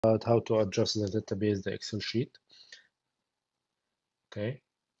about how to adjust the database, the Excel sheet. Okay,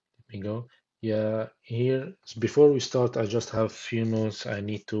 let me go. Yeah, here, before we start, I just have few notes I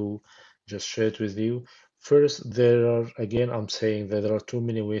need to just share it with you. First, I'm saying that there are too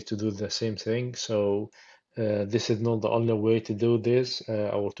many ways to do the same thing. So this is not the only way to do this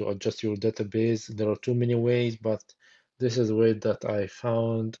or to adjust your database. There are too many ways, but this is the way that I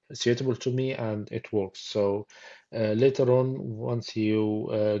found suitable to me and it works. So later on, once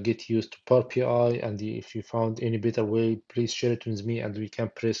you get used to Power BI and if you found any better way, please share it with me and we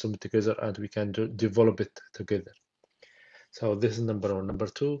can brainstorm together and we can develop it together. So this is number one. Number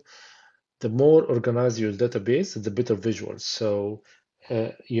two, the more organized your database, the better visuals. So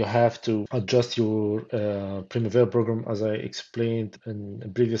you have to adjust your Primavera program as I explained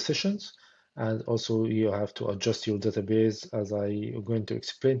in previous sessions. And also you have to adjust your database as I'm going to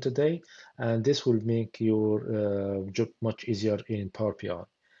explain today. And this will make your job much easier in Power BI.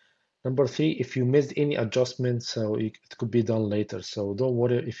 Number three, if you missed any adjustments, so it could be done later. So don't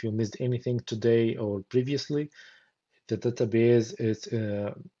worry if you missed anything today or previously, the database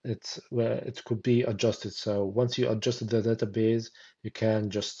it could be adjusted. So once you adjusted the database, you can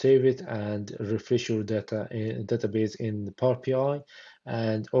just save it and refresh your database in the Power BI,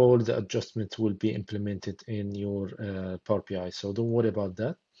 and all the adjustments will be implemented in your Power BI. So don't worry about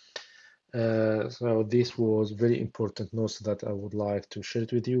that. So this was very important notes that I would like to share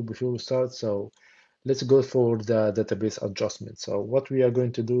it with you before we start. So let's go for the database adjustment. So what we are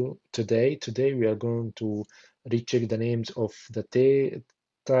going to do today we are going to recheck the names of the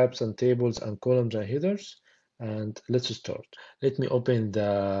types and tables and columns and headers. And let's start. Let me open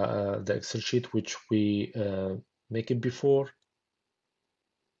the Excel sheet which we make it before.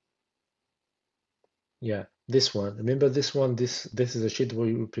 Yeah, this one. Remember this one, this is a sheet where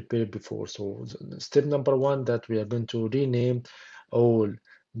you prepared before. So step number one, that we are going to rename all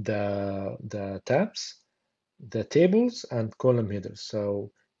the tabs, the tables and column headers. So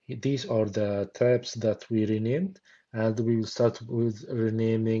these are the tabs that we renamed, and we will start with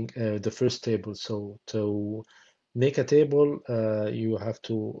renaming the first table. So to make a table, you have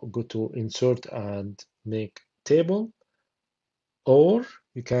to go to insert and make table, or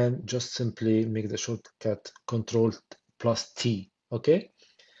you can just simply make the shortcut Control plus T. Okay,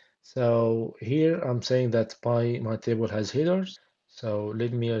 so here I'm saying that my table has headers, so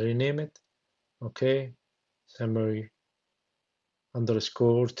let me rename it. Okay, summary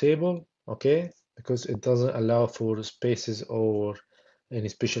underscore table. Okay, because it doesn't allow for spaces or any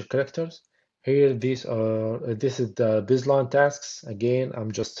special characters. Here this is the baseline tasks. Again,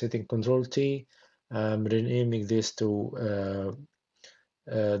 I'm just hitting Control T. I'm renaming this to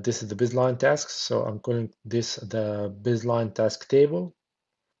this is the baseline tasks, so I'm calling this the baseline task table,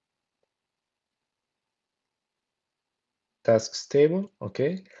 tasks table.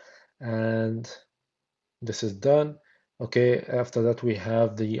 Okay, and this is done. Okay, after that we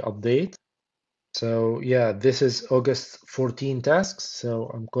have the update. So yeah, this is August 14 tasks, so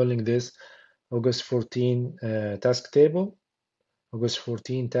I'm calling this August 14 task table, August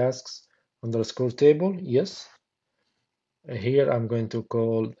 14 tasks underscore table. Yes, here I'm going to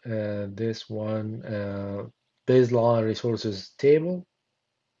call this one baseline resources table,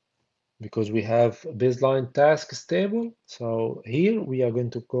 because we have baseline tasks table. So here we are going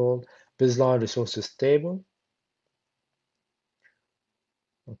to call baseline resources table.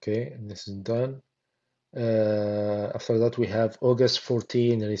 Okay, and this is done. After that, we have August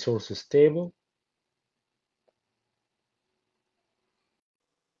 14 resources table.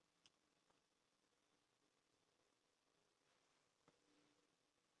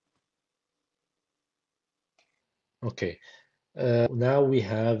 Okay, now we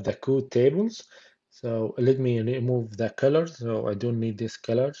have the code tables. So let me remove the colors. So I don't need this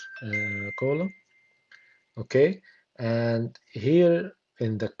color column. Okay, and here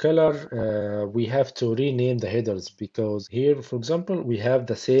in the color, we have to rename the headers, because here, for example, we have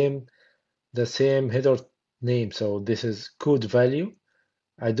the same header name. So this is code value.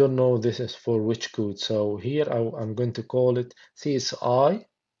 I don't know this is for which code. So here I'm going to call it CSI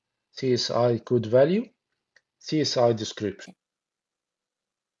code value, CSI description,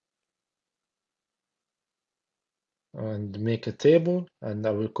 and make a table, and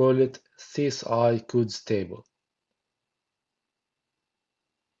I will call it CSI codes table.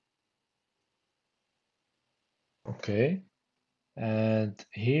 Okay, and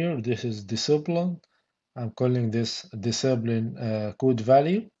here this is discipline. I'm calling this discipline code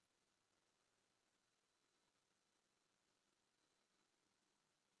value.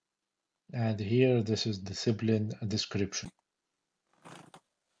 And here this is discipline description.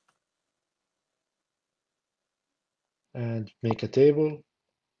 And make a table.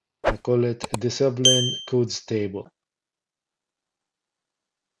 call it discipline codes table.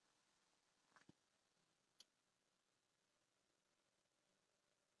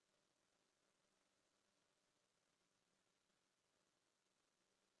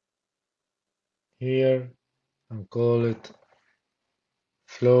 Here, and call it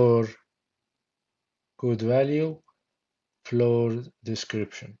floor code value, floor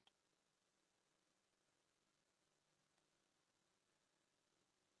description.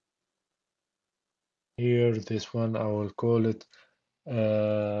 Here, this one, I will call it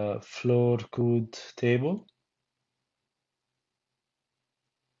floor code table.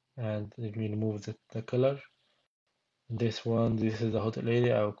 And let me remove the color. This one, this is the hotel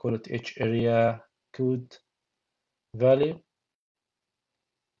area. I will call it each area code value.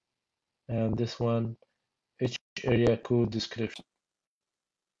 And this one, each area code description.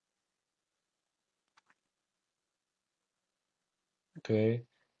 Okay.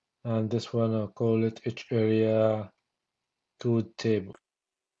 And this one, I'll call it each area code table.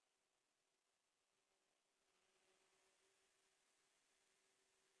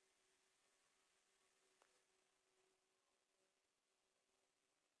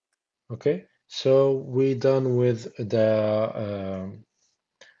 Okay. So we done with the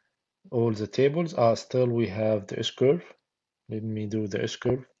all the tables. Still we have the S-curve. Let me do the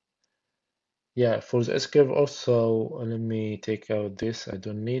S-curve. Yeah, for the S-curve also, let me take out this. I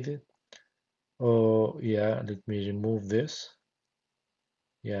don't need it. Oh, yeah, let me remove this.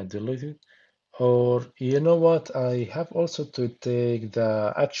 Yeah, delete it. Or you know what? I have also to take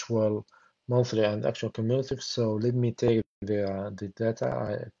the actual monthly and actual cumulative. So let me take the data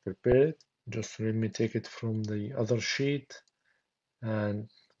I prepared. Just let me take it from the other sheet and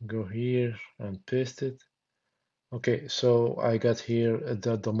go here and paste it. Okay, so I got here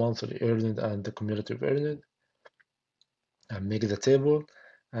the monthly earned and the cumulative earned. And make the table,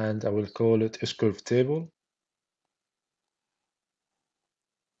 and I will call it S-curve table.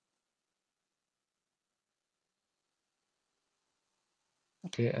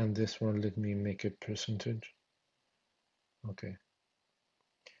 Okay, and this one, let me make a percentage. Okay.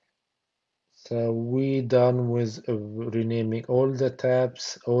 So we done with renaming all the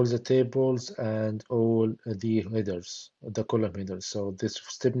tabs, all the tables, and all the headers, the column headers. So this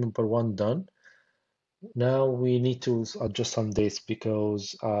step number one done. Now we need to adjust some dates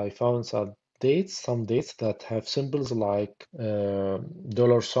because I found some dates that have symbols like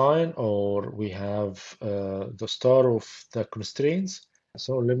dollar sign, or we have the star of the constraints.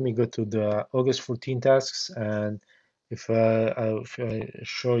 So let me go to the August 14 tasks, and if I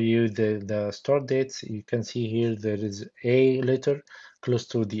show you the start dates, you can see here there is a letter close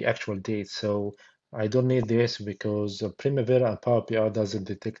to the actual date. So I don't need this because Primavera and Power BI doesn't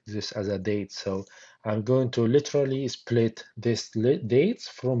detect this as a date. So I'm going to literally split this dates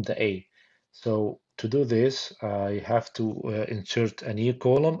from the A. So to do this, I have to insert a new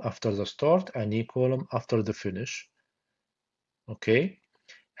column after the start, a new column after the finish. Okay,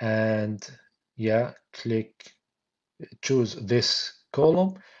 and yeah, choose this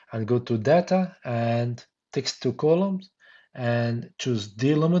column and go to data and text to columns and choose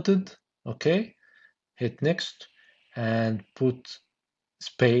delimited. Okay, hit next and put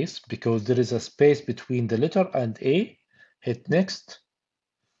space because there is a space between the letter and A. Hit next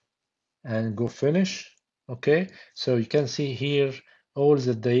and go finish. Okay, so you can see here all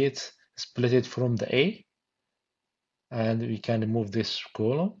the dates split it from the A, and we can remove this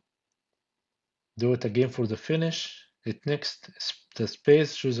column. Do it again for the finish. Hit next, the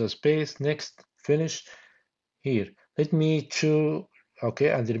space, choose a space, next, finish. Here, let me choose, okay,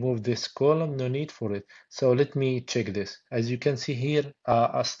 and remove this column, no need for it. So let me check this. As you can see here,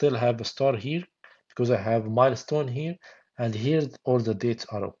 I still have a star here because I have a milestone here, and here all the dates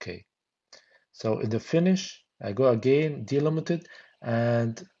are okay. So in the finish, I go again, delimited,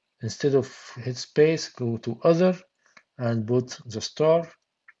 and instead of hit space, go to other and put the star.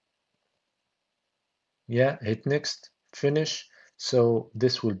 Yeah, hit next, finish. So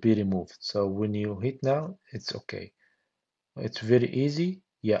this will be removed. So when you hit now, it's okay. It's very easy.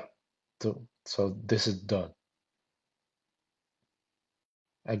 Yeah. So this is done.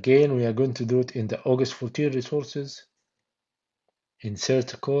 Again, we are going to do it in the August 14 resources.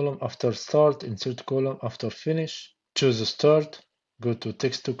 Insert a column after start, insert column after finish. Choose a start, go to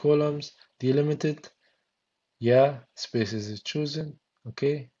text to columns, delimited. Yeah, spaces is chosen.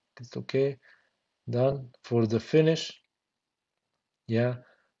 Okay, it's okay. Done. For the finish, yeah,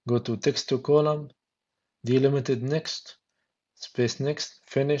 go to text to column, delimited next, space next,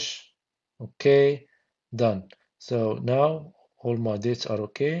 finish. Okay, done. So now all my dates are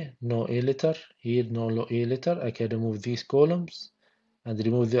okay. No A letter here, no A letter. I can remove these columns. and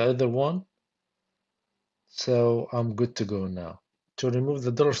remove the other one. So I'm good to go now. To remove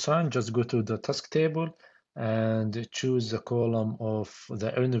the dollar sign, just go to the task table and choose the column of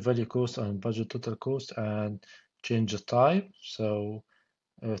the earned value cost and budget total cost and change the type. So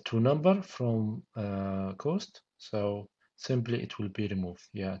to number from cost. So simply it will be removed.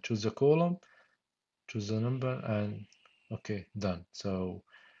 Yeah, choose the column, choose the number, and okay, done. So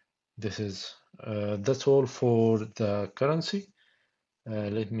this is that's all for the currency.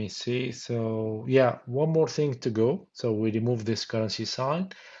 Let me see. So yeah, one more thing to go. So we remove this currency sign.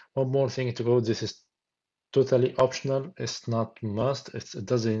 One more thing to go. This is totally optional. It's not must. It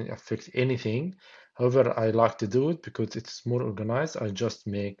doesn't affect anything. However, I like to do it because it's more organized. I just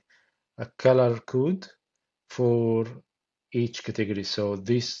make a color code for each category. So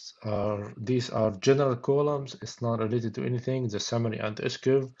these are general columns. It's not related to anything. The summary and the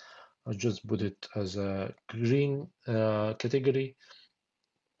S-curve. I just put it as a green category.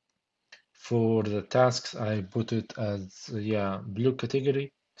 For the tasks, I put it as blue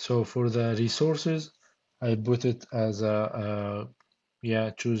category. So for the resources, I put it as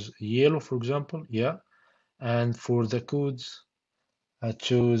choose yellow, for example. Yeah. And for the codes, I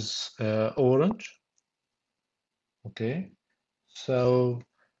choose orange. Okay. So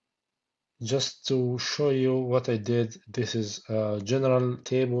just to show you what I did, this is general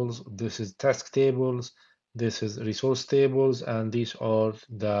tables, this is task tables, this is resource tables, and these are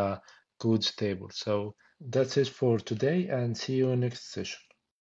the codes tables. So that's it for today, and see you next session.